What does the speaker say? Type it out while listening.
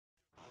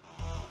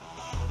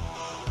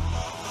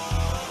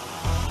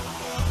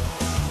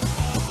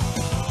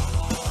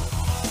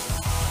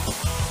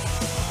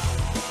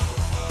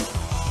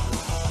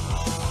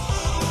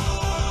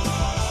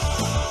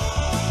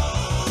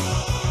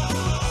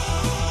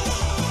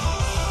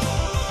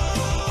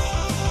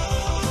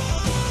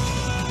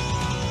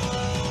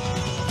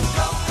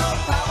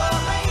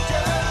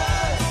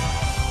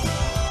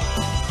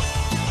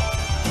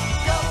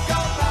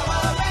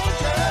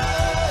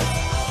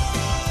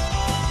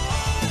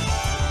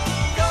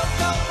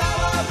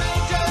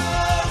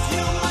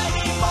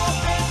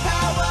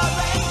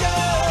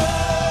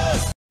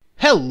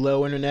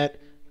Hello Internet,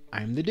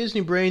 I'm the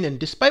Disney Brain, and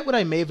despite what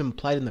I may have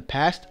implied in the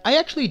past, I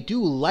actually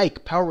do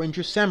like Power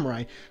Rangers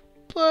Samurai,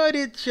 but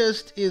it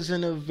just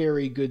isn't a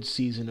very good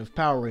season of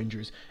Power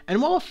Rangers.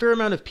 And while a fair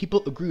amount of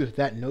people agree with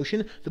that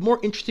notion, the more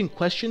interesting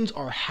questions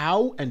are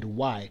how and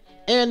why.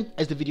 And,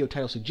 as the video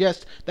title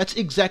suggests, that's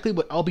exactly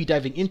what I'll be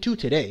diving into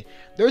today.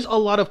 There's a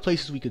lot of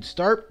places we could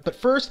start, but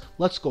first,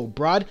 let's go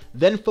broad,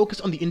 then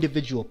focus on the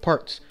individual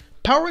parts.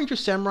 Power Rangers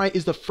Samurai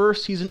is the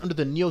first season under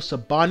the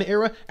Neo-Saban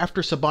era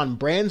after Saban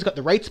Brands got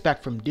the rights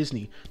back from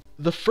Disney.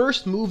 The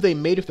first move they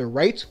made with the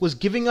rights was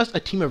giving us a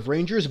team of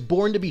Rangers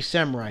born to be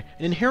samurai,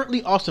 an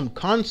inherently awesome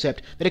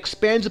concept that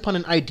expands upon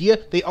an idea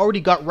they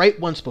already got right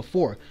once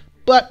before.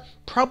 But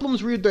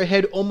problems reared their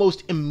head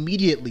almost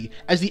immediately,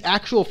 as the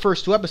actual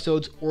first two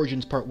episodes,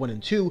 Origins Part 1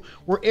 and 2,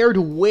 were aired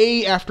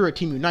way after A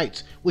Team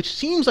Unites, which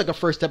seems like a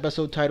first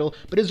episode title,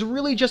 but is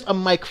really just a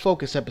Mike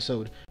Focus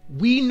episode.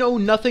 We know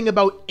nothing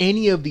about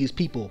any of these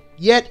people,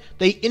 yet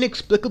they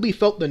inexplicably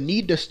felt the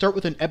need to start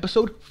with an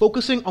episode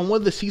focusing on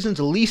one of the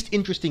season's least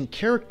interesting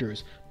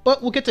characters,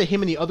 but we'll get to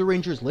him and the other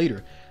Rangers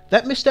later.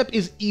 That misstep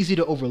is easy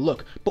to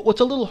overlook, but what's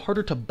a little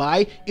harder to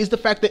buy is the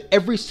fact that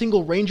every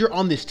single Ranger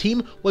on this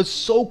team was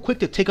so quick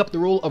to take up the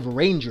role of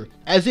Ranger,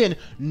 as in,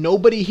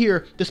 nobody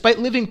here, despite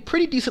living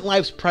pretty decent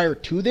lives prior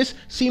to this,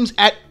 seems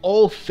at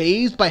all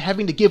fazed by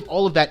having to give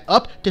all of that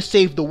up to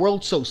save the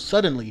world so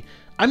suddenly.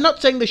 I'm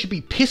not saying they should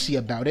be pissy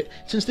about it,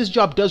 since this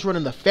job does run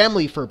in the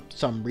family for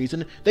some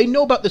reason. They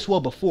know about this well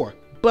before,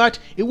 but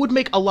it would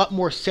make a lot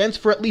more sense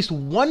for at least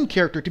one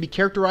character to be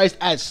characterized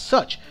as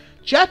such.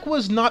 Jack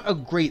was not a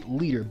great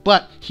leader,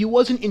 but he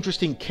was an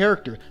interesting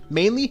character,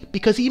 mainly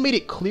because he made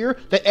it clear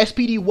that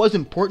SPD was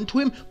important to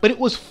him, but it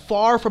was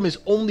far from his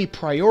only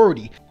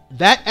priority.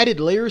 That added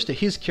layers to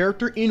his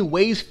character in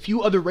ways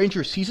few other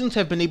Ranger seasons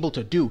have been able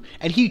to do,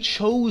 and he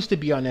chose to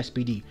be on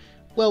SPD.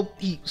 Well,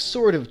 he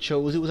sort of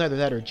chose, it was either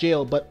that or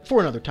jail, but for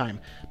another time.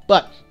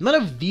 But none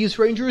of these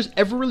Rangers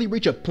ever really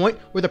reach a point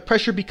where the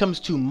pressure becomes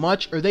too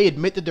much or they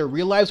admit that their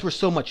real lives were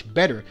so much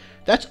better.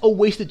 That's a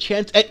wasted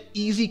chance at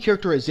easy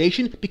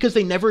characterization because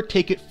they never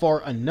take it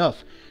far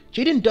enough.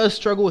 Jaden does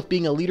struggle with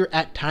being a leader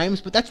at times,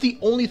 but that's the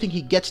only thing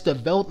he gets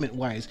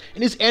development-wise,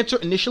 and his answer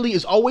initially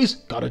is always,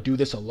 gotta do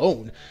this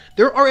alone.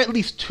 There are at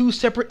least two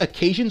separate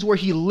occasions where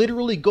he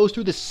literally goes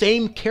through the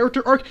same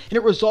character arc and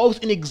it resolves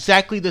in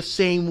exactly the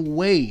same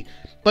way.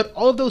 But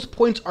all of those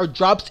points are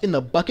drops in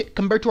the bucket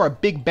compared to our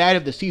big bad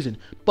of the season.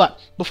 But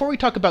before we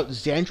talk about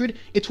Xandrid,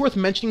 it's worth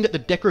mentioning that the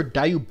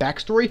Decker-Dayu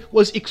backstory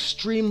was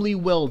extremely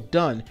well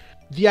done.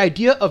 The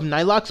idea of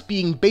Nilox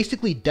being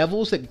basically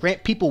devils that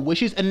grant people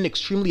wishes at an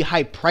extremely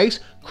high price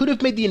could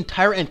have made the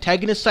entire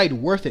antagonist side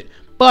worth it,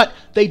 but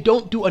they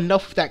don't do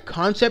enough with that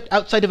concept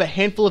outside of a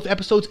handful of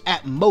episodes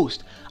at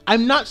most.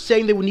 I'm not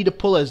saying they would need to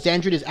pull a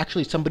Xandrid is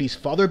actually somebody's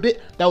father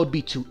bit, that would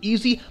be too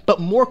easy, but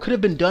more could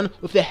have been done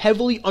with the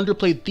heavily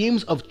underplayed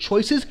themes of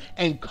choices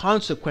and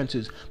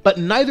consequences. But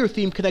neither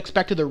theme connects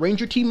back to the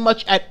Ranger team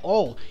much at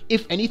all.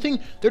 If anything,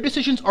 their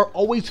decisions are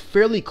always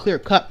fairly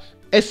clear-cut,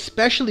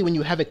 especially when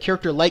you have a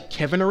character like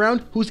Kevin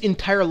around whose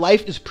entire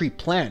life is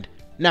pre-planned.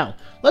 Now,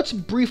 let's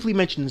briefly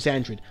mention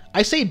Xandrid.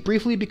 I say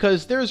briefly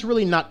because there's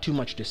really not too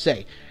much to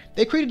say.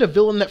 They created a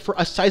villain that for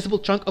a sizable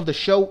chunk of the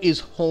show is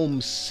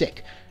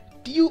homesick.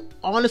 Do you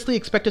honestly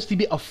expect us to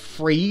be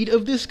afraid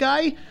of this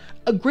guy?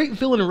 A great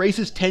villain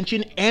raises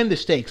tension and the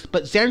stakes,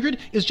 but Xandrid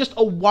is just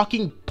a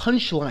walking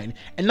punchline,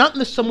 and not in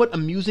the somewhat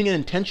amusing and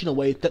intentional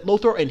way that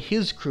Lothar and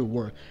his crew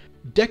were.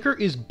 Decker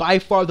is by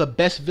far the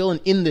best villain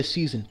in this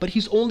season, but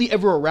he's only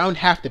ever around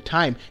half the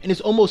time and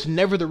is almost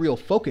never the real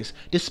focus,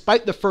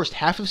 despite the first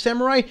half of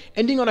Samurai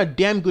ending on a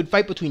damn good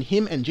fight between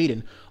him and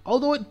Jaden,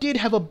 although it did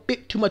have a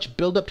bit too much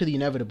build up to the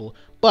inevitable.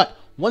 But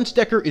once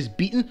Decker is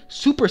beaten,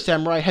 Super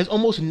Samurai has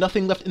almost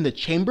nothing left in the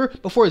chamber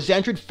before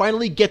Xandrid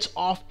finally gets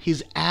off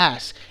his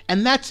ass.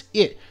 And that's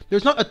it.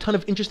 There's not a ton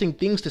of interesting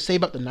things to say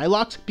about the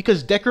Nilox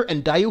because Decker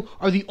and Dayu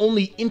are the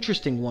only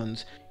interesting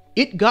ones.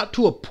 It got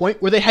to a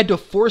point where they had to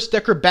force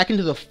Decker back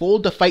into the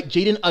fold to fight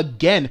Jaden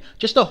again,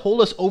 just to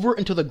hold us over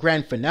until the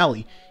grand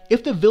finale.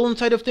 If the villain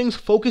side of things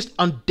focused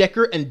on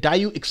Decker and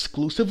Dayu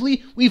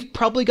exclusively, we've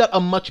probably got a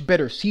much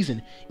better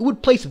season. It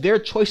would place their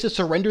choice to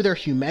surrender their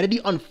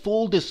humanity on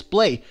full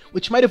display,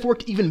 which might have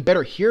worked even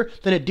better here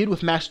than it did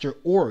with Master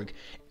Org.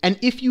 And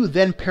if you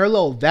then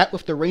parallel that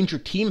with the Ranger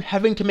team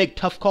having to make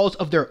tough calls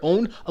of their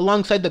own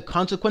alongside the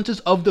consequences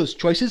of those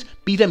choices,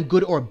 be them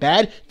good or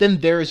bad, then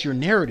there's your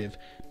narrative.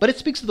 But it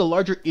speaks to the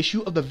larger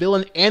issue of the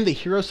villain and the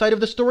hero side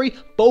of the story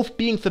both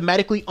being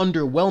thematically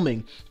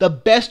underwhelming. The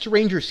best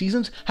Ranger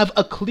seasons have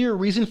a clear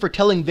reason for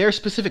telling their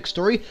specific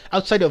story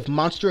outside of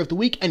Monster of the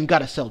Week and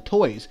Gotta Sell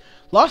Toys.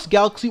 Lost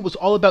Galaxy was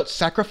all about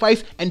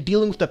sacrifice and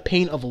dealing with the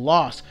pain of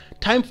loss.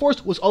 Time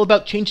Force was all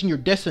about changing your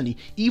destiny,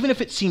 even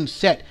if it seemed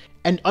set.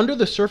 And under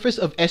the surface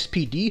of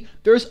SPD,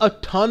 there's a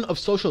ton of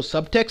social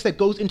subtext that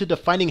goes into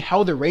defining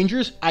how the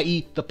Rangers,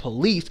 i.e. the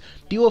police,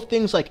 deal with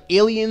things like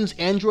aliens,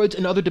 androids,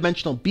 and other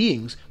dimensional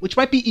beings, which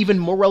might be even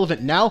more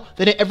relevant now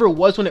than it ever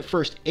was when it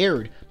first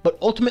aired. But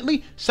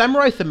ultimately,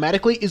 Samurai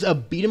thematically is a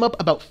beat-em-up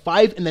about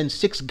 5 and then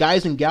 6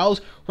 guys and gals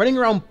running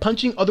around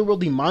punching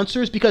otherworldly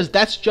monsters because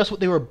that's just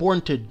what they were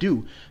born to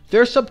do.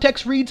 Their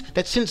subtext reads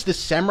that since this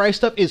samurai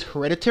stuff is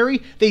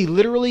hereditary, they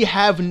literally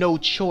have no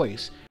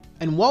choice.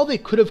 And while they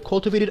could have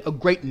cultivated a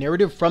great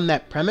narrative from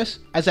that premise,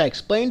 as I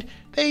explained,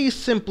 they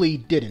simply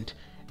didn't.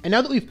 And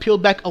now that we've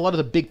peeled back a lot of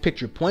the big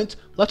picture points,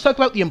 let's talk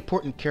about the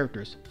important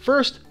characters.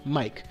 First,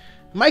 Mike.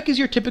 Mike is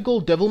your typical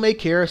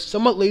devil-may-care,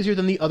 somewhat lazier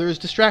than the others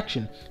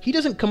distraction. He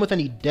doesn't come with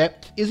any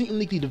depth, isn't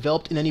uniquely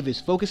developed in any of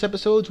his focus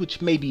episodes,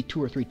 which may be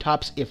 2 or 3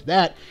 tops if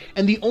that,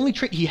 and the only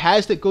trait he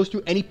has that goes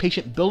through any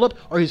patient buildup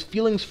are his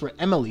feelings for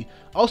Emily,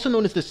 also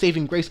known as the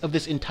saving grace of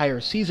this entire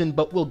season,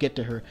 but we'll get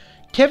to her.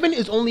 Kevin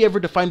is only ever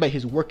defined by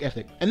his work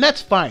ethic, and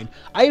that's fine.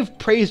 I have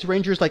praised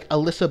Rangers like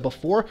Alyssa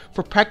before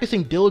for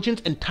practicing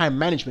diligence and time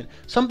management,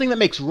 something that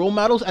makes role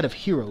models out of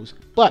heroes.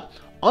 But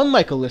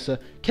unlike Alyssa,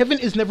 Kevin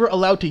is never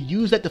allowed to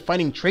use that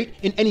defining trait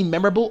in any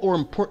memorable or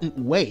important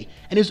way,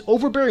 and his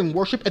overbearing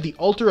worship at the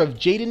altar of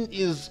Jaden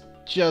is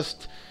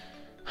just...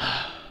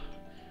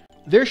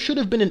 There should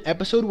have been an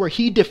episode where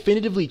he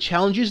definitively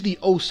challenges the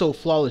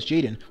oh-so-flawless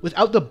Jaden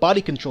without the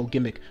body control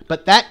gimmick,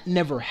 but that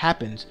never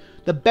happens.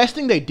 The best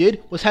thing they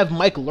did was have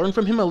Mike learn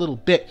from him a little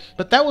bit,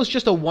 but that was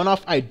just a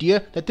one-off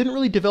idea that didn't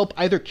really develop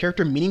either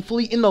character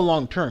meaningfully in the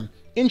long term.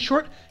 In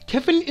short,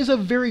 Kevin is a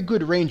very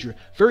good Ranger,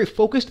 very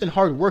focused and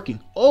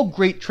hardworking, all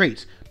great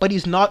traits, but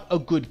he's not a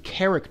good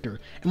character.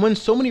 And when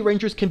so many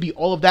Rangers can be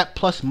all of that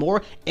plus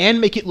more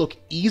and make it look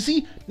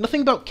easy,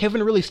 nothing about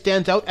Kevin really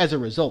stands out as a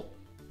result.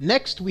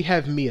 Next, we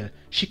have Mia.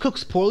 She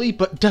cooks poorly,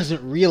 but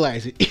doesn't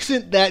realize it.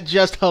 Isn't that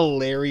just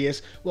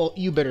hilarious? Well,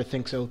 you better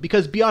think so,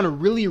 because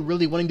beyond really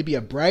wanting to be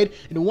a bride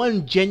and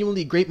one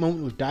genuinely great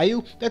moment with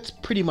Dayu, that's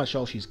pretty much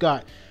all she's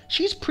got.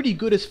 She's pretty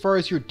good as far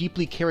as your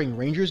deeply caring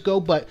Rangers go,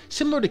 but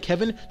similar to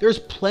Kevin, there's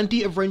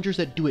plenty of Rangers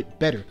that do it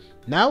better.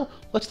 Now,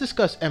 let's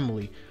discuss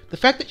Emily. The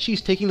fact that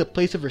she's taking the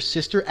place of her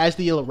sister as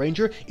the Yellow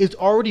Ranger is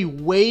already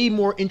way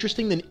more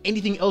interesting than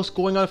anything else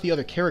going on with the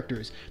other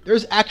characters.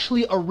 There's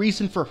actually a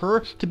reason for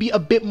her to be a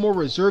bit more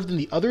reserved than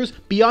the others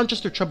beyond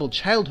just her troubled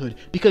childhood,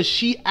 because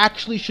she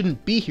actually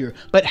shouldn't be here,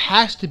 but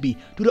has to be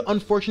due to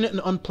unfortunate and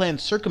unplanned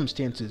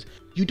circumstances.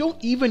 You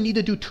don't even need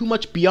to do too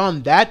much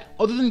beyond that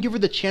other than give her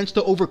the chance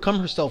to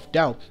overcome her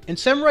self-doubt, and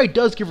Samurai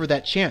does give her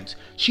that chance.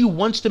 She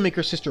wants to make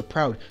her sister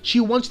proud. She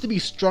wants to be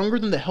stronger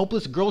than the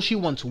helpless girl she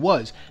once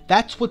was.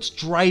 That's what's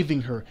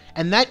driving her,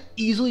 and that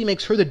easily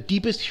makes her the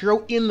deepest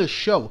hero in the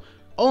show.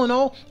 All in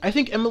all, I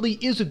think Emily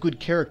is a good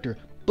character,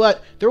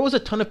 but there was a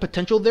ton of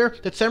potential there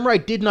that Samurai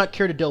did not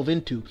care to delve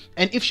into,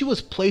 and if she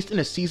was placed in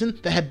a season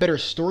that had better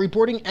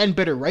storyboarding and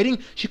better writing,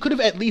 she could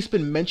have at least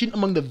been mentioned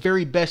among the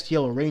very best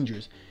Yellow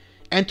Rangers.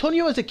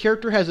 Antonio as a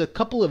character has a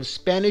couple of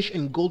Spanish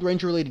and Gold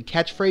Ranger related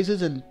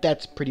catchphrases, and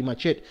that's pretty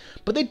much it.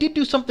 But they did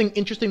do something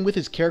interesting with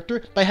his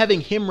character by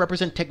having him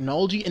represent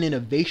technology and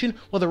innovation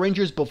while the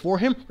Rangers before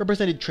him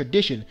represented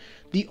tradition.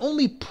 The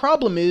only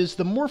problem is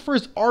the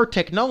Morphers are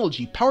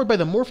technology, powered by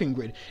the morphing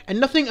grid, and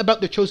nothing about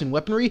their chosen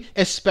weaponry,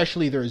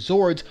 especially their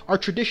Zords, are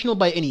traditional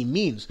by any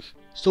means.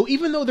 So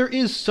even though there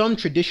is some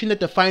tradition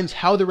that defines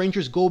how the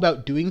Rangers go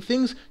about doing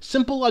things,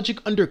 simple logic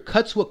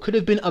undercuts what could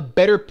have been a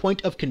better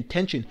point of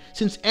contention,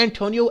 since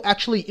Antonio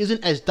actually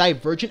isn't as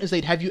divergent as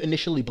they'd have you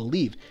initially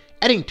believe.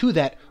 Adding to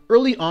that,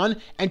 early on,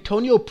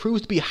 Antonio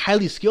proves to be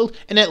highly skilled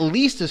and at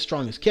least as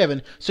strong as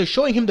Kevin, so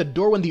showing him the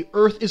door when the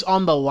Earth is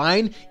on the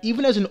line,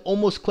 even as an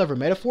almost clever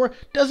metaphor,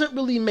 doesn't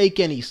really make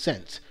any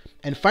sense.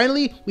 And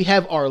finally, we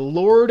have our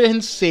Lord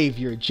and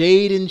Savior,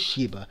 Jaden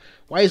Shiba.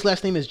 Why his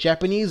last name is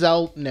Japanese,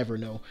 I'll never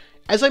know.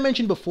 As I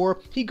mentioned before,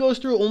 he goes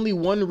through only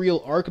one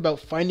real arc about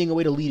finding a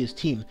way to lead his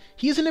team.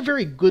 He isn't a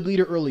very good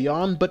leader early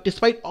on, but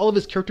despite all of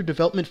his character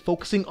development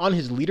focusing on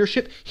his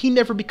leadership, he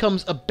never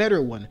becomes a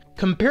better one.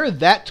 Compare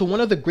that to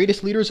one of the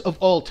greatest leaders of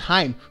all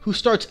time, who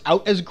starts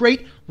out as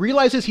great,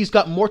 realizes he's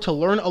got more to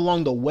learn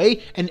along the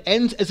way, and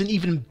ends as an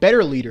even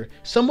better leader,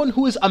 someone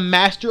who is a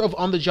master of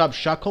on-the-job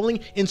shot calling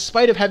in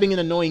spite of having an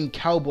annoying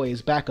cowboy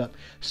as backup,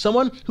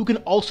 someone who can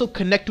also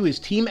connect to his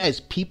team as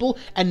people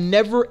and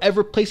never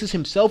ever places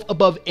himself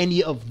above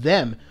any of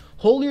them.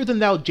 Holier than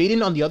thou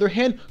Jaden, on the other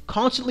hand,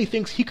 constantly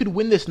thinks he could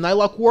win this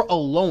Nylok war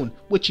alone,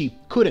 which he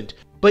couldn't.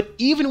 But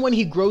even when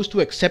he grows to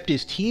accept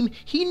his team,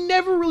 he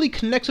never really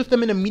connects with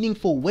them in a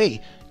meaningful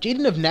way.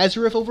 Jaden of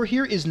Nazareth over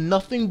here is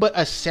nothing but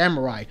a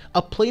samurai,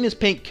 a plain as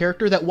paint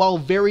character that, while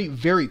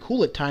very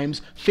cool at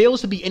times,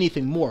 fails to be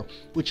anything more,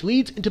 which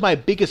leads into my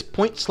biggest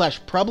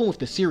point/problem with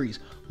the series,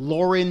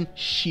 Lauren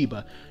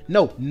Shiba.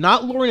 No,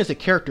 not Lauren as a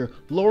character,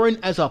 Lauren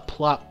as a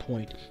plot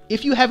point.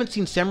 If you haven't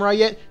seen Samurai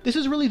yet, this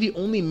is really the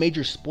only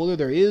major spoiler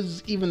there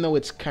is, even though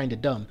it's kinda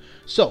dumb.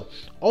 So,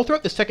 all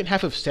throughout the second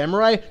half of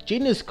Samurai,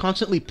 Jaden is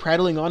constantly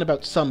prattling on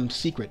about some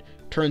secret.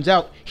 Turns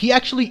out, he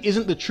actually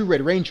isn't the true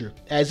Red Ranger,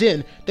 as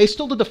in, they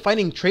stole the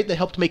defining trait that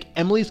helped make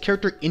Emily's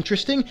character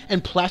interesting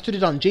and plastered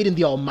it on Jaden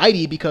the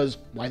Almighty because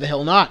why the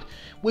hell not?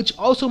 Which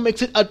also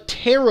makes it a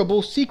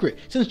terrible secret,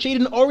 since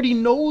Jaden already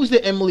knows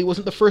that Emily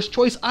wasn't the first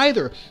choice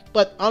either,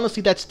 but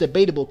honestly that's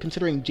debatable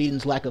considering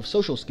Jaden's lack of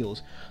social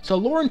skills. So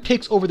Lauren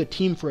takes over the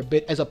team for a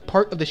bit as a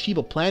part of the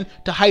Shiva plan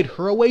to hide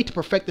her away to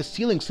perfect the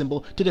sealing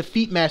symbol to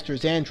defeat Master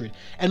Xandred,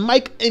 and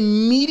Mike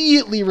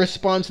immediately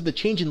responds to the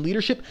change in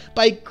leadership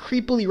by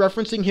creepily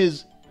referencing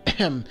his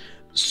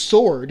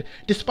sword,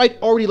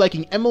 despite already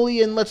liking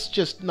Emily, and let's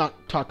just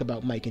not talk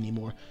about Mike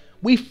anymore.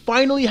 We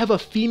finally have a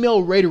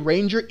female Red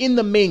Ranger in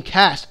the main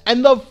cast,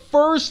 and the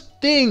first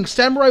thing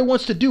Samurai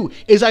wants to do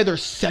is either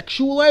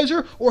sexualize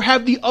her or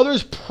have the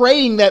others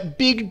praying that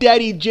Big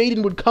Daddy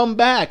Jaden would come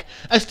back,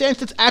 a stance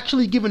that's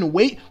actually given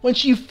weight when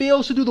she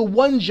fails to do the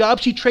one job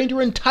she trained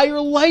her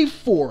entire life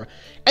for.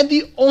 And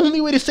the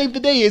only way to save the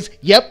day is,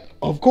 yep,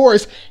 of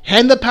course,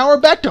 hand the power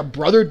back to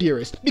Brother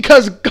Dearest.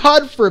 Because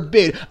God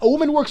forbid, a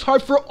woman works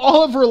hard for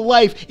all of her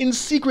life in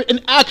secret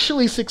and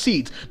actually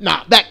succeeds.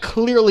 Nah, that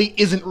clearly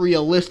isn't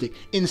realistic.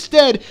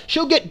 Instead,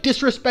 she'll get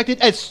disrespected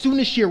as soon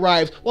as she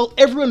arrives, while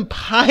everyone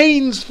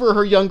pines for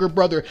her younger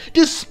brother,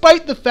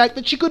 despite the fact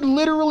that she could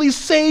literally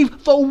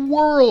save the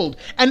world.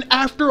 And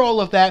after all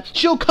of that,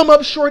 she'll come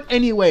up short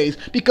anyways,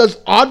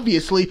 because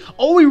obviously,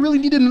 all we really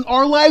needed in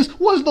our lives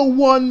was the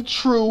one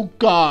true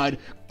God.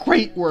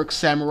 Great work,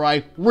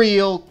 Samurai.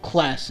 Real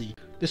classy.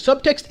 The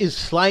subtext is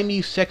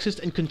slimy,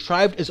 sexist, and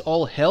contrived as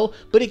all hell,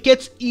 but it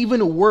gets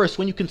even worse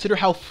when you consider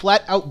how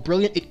flat out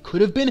brilliant it could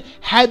have been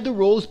had the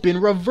roles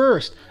been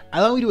reversed.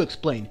 Allow me to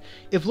explain.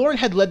 If Lauren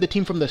had led the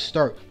team from the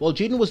start, while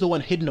Jaden was the one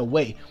hidden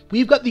away,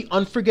 we've got the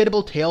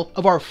unforgettable tale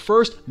of our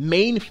first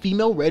main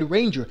female Red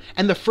Ranger,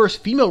 and the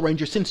first female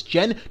Ranger since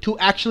Jen to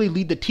actually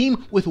lead the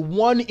team, with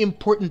one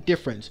important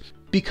difference.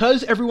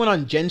 Because everyone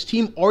on Jen's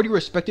team already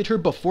respected her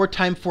before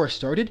Time Force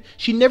started,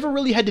 she never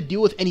really had to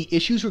deal with any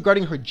issues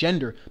regarding her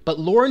gender, but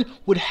Lauren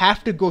would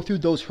have to go through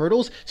those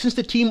hurdles since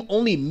the team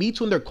only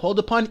meets when they're called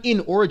upon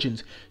in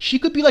Origins. She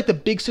could be like the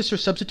big sister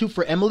substitute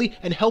for Emily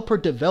and help her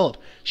develop.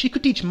 She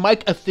could teach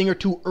Mike a thing or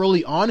two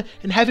early on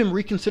and have him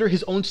reconsider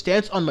his own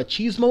stance on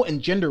machismo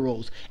and gender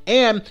roles.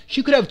 And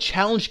she could have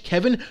challenged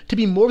Kevin to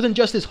be more than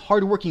just this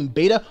hardworking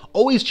beta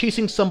always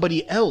chasing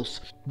somebody else.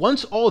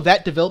 Once all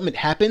that development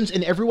happens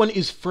and everyone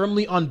is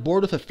firmly on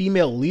board with a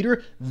female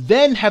leader,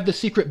 then have the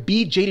secret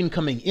be Jaden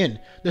coming in.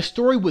 The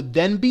story would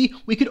then be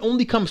we could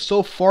only come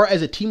so far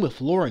as a team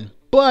with Lauren,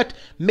 but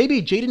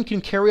maybe Jaden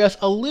can carry us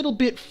a little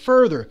bit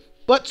further.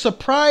 But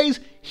surprise,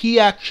 he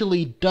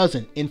actually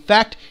doesn't. In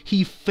fact,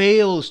 he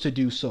fails to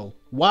do so.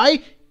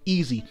 Why?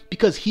 Easy,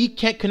 because he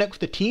can't connect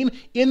with the team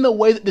in the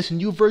way that this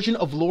new version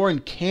of Lauren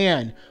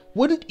can.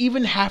 Wouldn't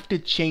even have to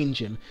change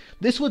him.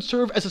 This would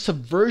serve as a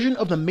subversion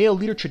of the male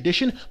leader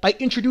tradition by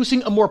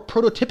introducing a more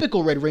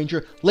prototypical Red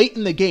Ranger late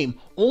in the game,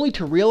 only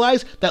to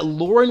realize that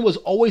Lauren was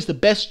always the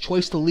best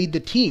choice to lead the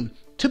team.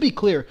 To be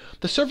clear,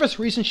 the surface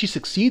reason she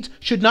succeeds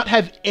should not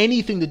have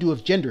anything to do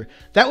with gender.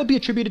 That would be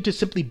attributed to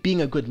simply being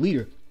a good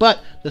leader.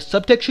 But the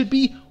subtext should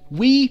be,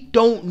 we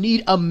don't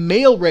need a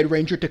male Red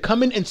Ranger to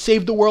come in and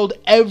save the world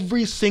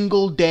every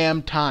single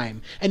damn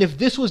time. And if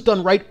this was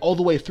done right all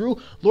the way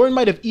through, Lauren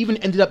might have even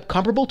ended up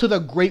comparable to the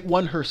Great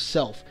One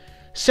herself.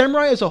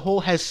 Samurai as a whole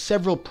has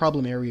several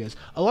problem areas.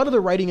 A lot of the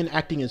writing and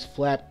acting is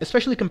flat,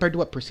 especially compared to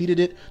what preceded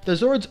it. The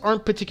Zords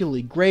aren't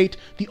particularly great,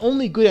 the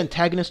only good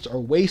antagonists are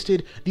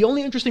wasted, the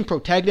only interesting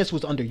protagonist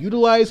was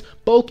underutilized,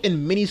 Bulk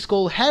and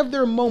Miniskull have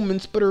their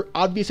moments but are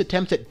obvious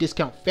attempts at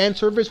discount fan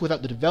service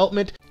without the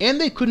development, and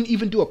they couldn't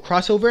even do a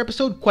crossover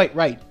episode quite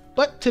right.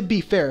 But to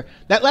be fair,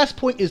 that last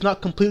point is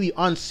not completely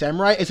on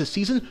Samurai as a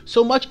season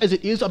so much as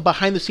it is on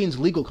behind the scenes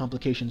legal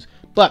complications.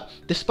 But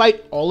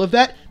despite all of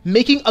that,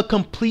 making a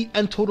complete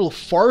and total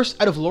farce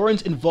out of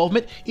Lauren's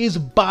involvement is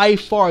by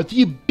far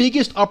the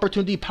biggest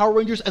opportunity Power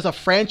Rangers as a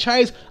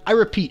franchise, I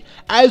repeat,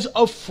 as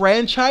a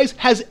franchise,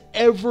 has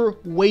ever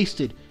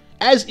wasted.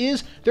 As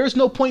is, there's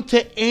no point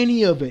to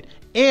any of it.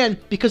 And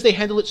because they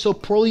handle it so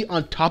poorly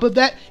on top of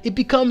that, it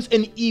becomes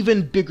an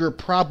even bigger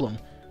problem.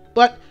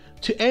 But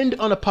to end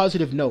on a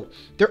positive note,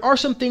 there are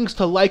some things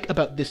to like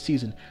about this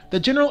season. The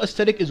general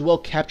aesthetic is well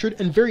captured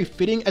and very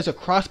fitting as a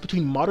cross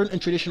between modern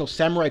and traditional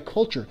samurai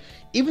culture.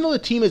 Even though the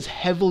team is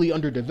heavily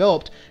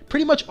underdeveloped,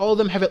 pretty much all of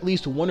them have at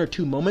least one or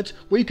two moments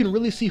where you can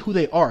really see who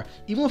they are,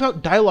 even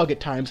without dialogue at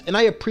times, and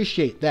I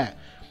appreciate that.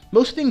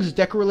 Most things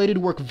Deca-related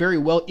work very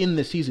well in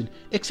this season,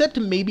 except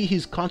maybe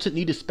his constant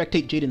need to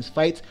spectate Jaden's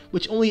fights,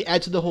 which only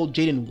adds to the whole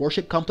Jaden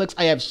worship complex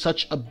I have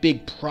such a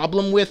big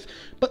problem with,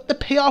 but the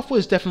payoff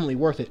was definitely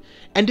worth it.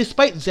 And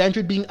despite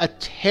Xandred being a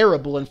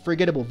terrible and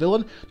forgettable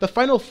villain, the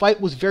final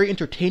fight was very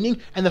entertaining,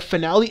 and the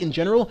finale in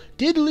general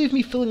did leave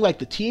me feeling like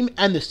the team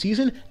and the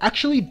season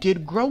actually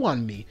did grow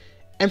on me.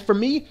 And for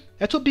me,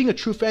 that's what being a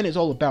true fan is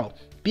all about,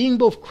 being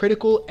both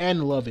critical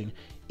and loving.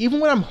 even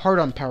when I'm hard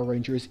on Power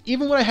Rangers,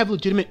 even when I have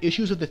legitimate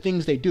issues with the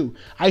things they do,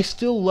 I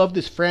still love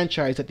this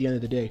franchise at the end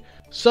of the day.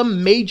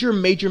 Some major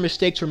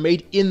mistakes were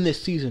made in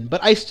this season,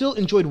 but I still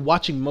enjoyed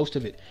watching most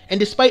of it. And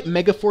despite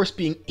Megaforce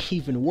being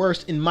even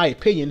worse, in my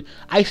opinion,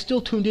 I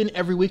still tuned in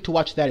every week to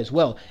watch that as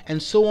well,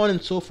 and so on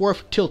and so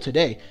forth till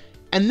today.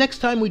 And next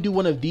time we do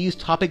one of these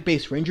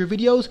topic-based Ranger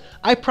videos,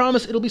 I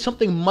promise it'll be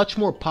something much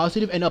more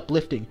positive and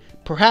uplifting.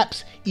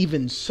 Perhaps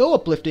even so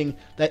uplifting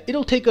that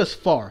it'll take us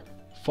far,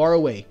 far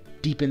away,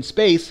 deep in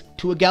space,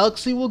 to a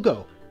galaxy we'll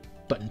go.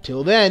 But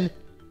until then,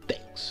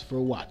 thanks for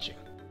watching.